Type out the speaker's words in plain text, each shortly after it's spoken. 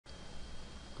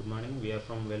Good morning. We are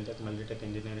from Welltech Multitech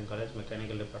Engineering College,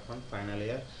 Mechanical Department, final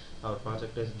year. Our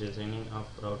project is designing of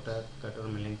router cutter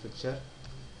milling fixture.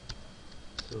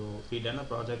 So we done a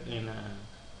project in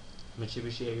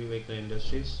Mitsubishi Heavy Vehicle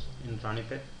Industries in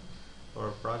Ranipet.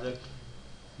 Our project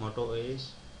motto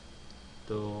is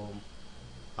to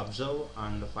observe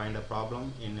and find a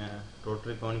problem in a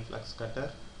rotary flux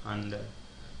cutter and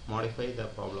modify the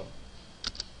problem.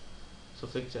 So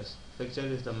fixture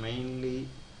is the mainly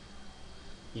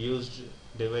used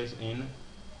device in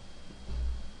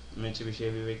Mitsubishi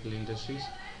Heavy Vehicle Industries.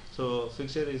 So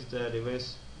fixture is the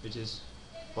device which is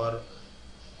for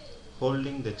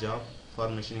holding the job for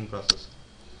machining process.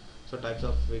 So types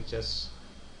of fixtures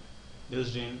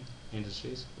used in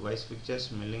industries: vice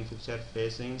fixtures, milling fixture,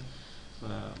 facing,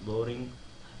 boring,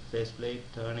 faceplate,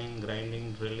 turning,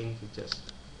 grinding, drilling fixtures.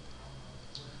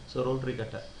 So rotary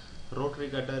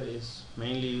cutter is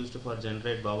mainly used for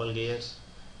generate bowel gears,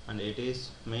 and it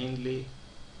is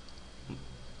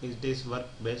work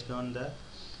based on the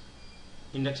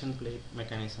induction plate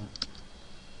mechanism.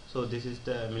 So this is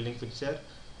the milling fixture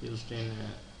used in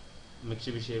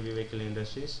Mitsubishi Heavy Vehicle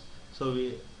Industries. So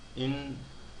we in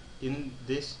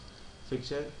this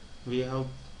fixture we have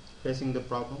facing the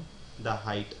problem, the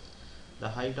height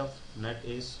of nut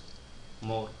is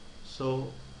more.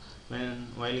 So when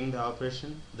whiling the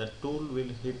operation, the tool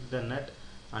will hit the nut,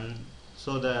 and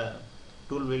so the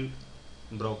tool will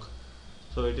broke.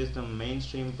 So it is the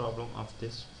mainstream problem of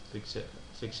this fixture.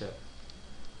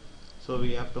 So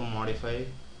we have to modify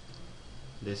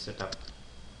this setup.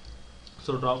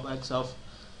 So drawbacks of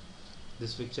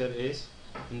this fixture is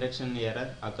induction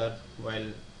error occur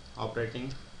while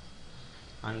operating,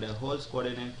 and the holes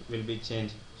coordinate will be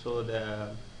changed, so the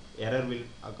error will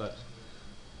occur.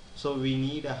 So we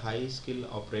need a high skill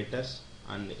operators,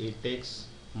 and it takes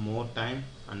more time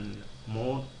and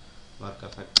more work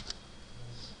effect.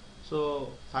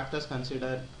 So factors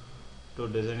considered to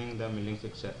designing the milling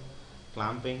fixture: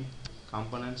 clamping,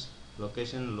 components,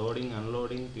 location, loading,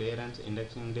 unloading, clearance,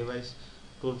 induction device,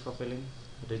 tool profiling,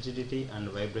 rigidity and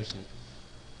vibration.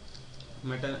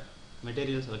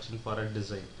 Material selection for a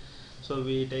design. So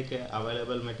we take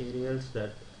available materials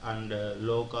that, and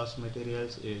low cost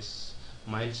materials is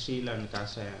mild steel and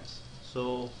cast irons.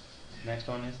 So next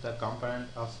one is the component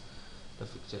of the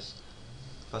fixtures.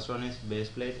 First one is base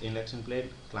plate, induction plate,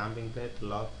 clamping plate,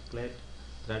 lock plate,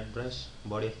 thread brush,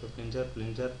 body of the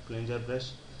plunger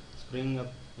brush, spring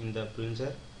up in the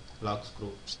plunger, lock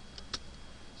screw.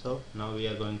 So now we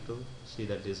are going to see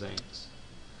the designs.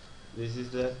 This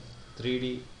is the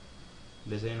 3D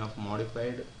design of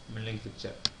modified milling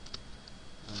fixture,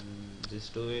 and this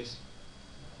too is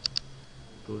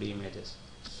 2D images.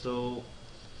 So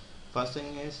first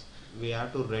thing is we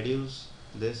have to reduce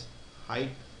this height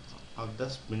of the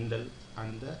spindle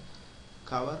and the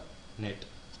cover net.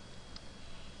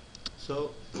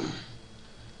 So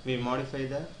we modify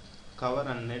the cover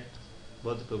and net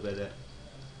both together.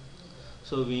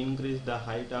 So we increase the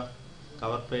height of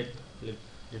cover plate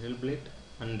little bit,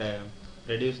 and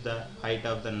reduce the height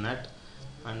of the nut,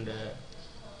 and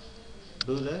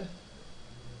do the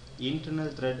internal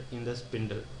thread in the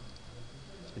spindle.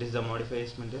 It is the modified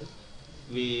spindle.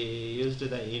 We used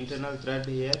the internal thread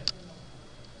here,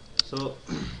 so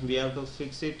we have to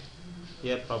fix it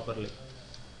here properly.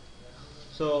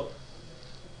 So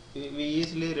we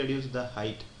easily reduce the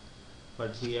height,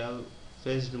 but we have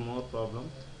faced more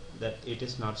problem that it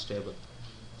is not stable.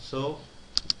 So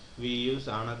we use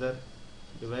another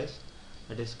device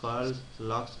that is called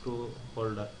lock screw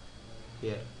holder.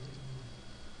 Here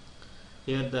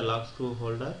the lock screw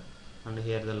holder, and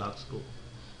here the lock screw.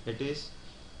 It is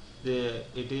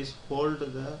hold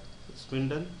the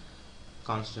spindle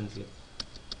constantly.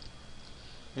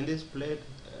 In this plate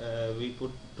we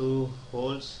put two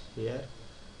holes here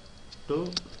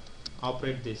to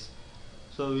operate this.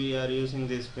 So we are using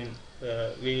this pin.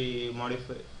 We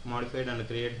modified and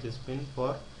create this pin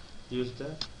for use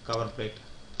the cover plate.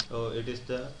 So it is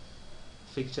the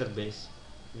fixture base.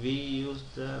 We use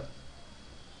the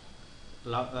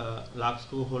lock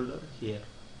screw holder here.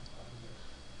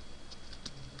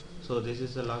 So this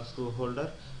is the lock screw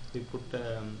holder. We put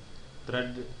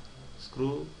thread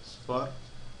screws for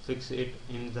fix it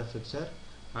in the fixture,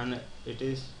 and it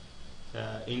is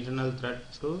internal thread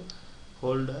to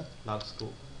hold the lock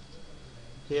screw.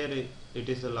 Here it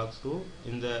is the lock screw.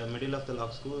 In the middle of the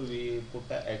lock screw we put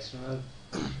a external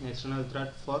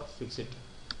thread for fix it.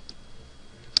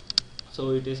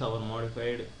 So it is our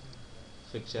modified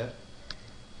fixture.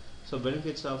 So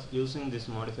benefits of using this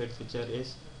modified fixture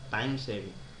is time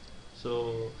saving,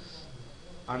 so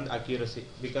and accuracy,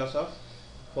 because of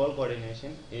hole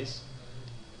coordination is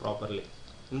properly.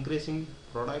 increasing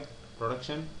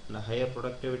production and higher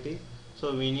productivity.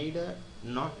 So we need a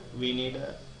not we need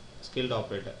a skilled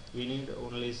operator, we need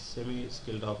only semi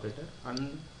skilled operator,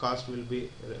 and cost will be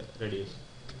reduced.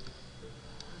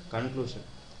 Conclusion: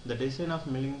 the design of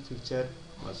milling fixture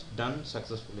was done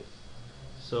successfully.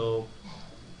 So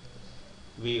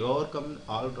we overcome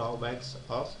all drawbacks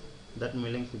of that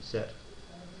milling fixture.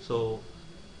 So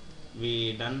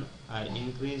we done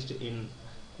increased in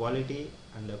quality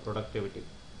and productivity,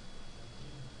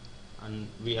 and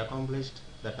we accomplished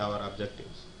that our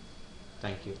objectives.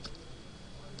 Thank you.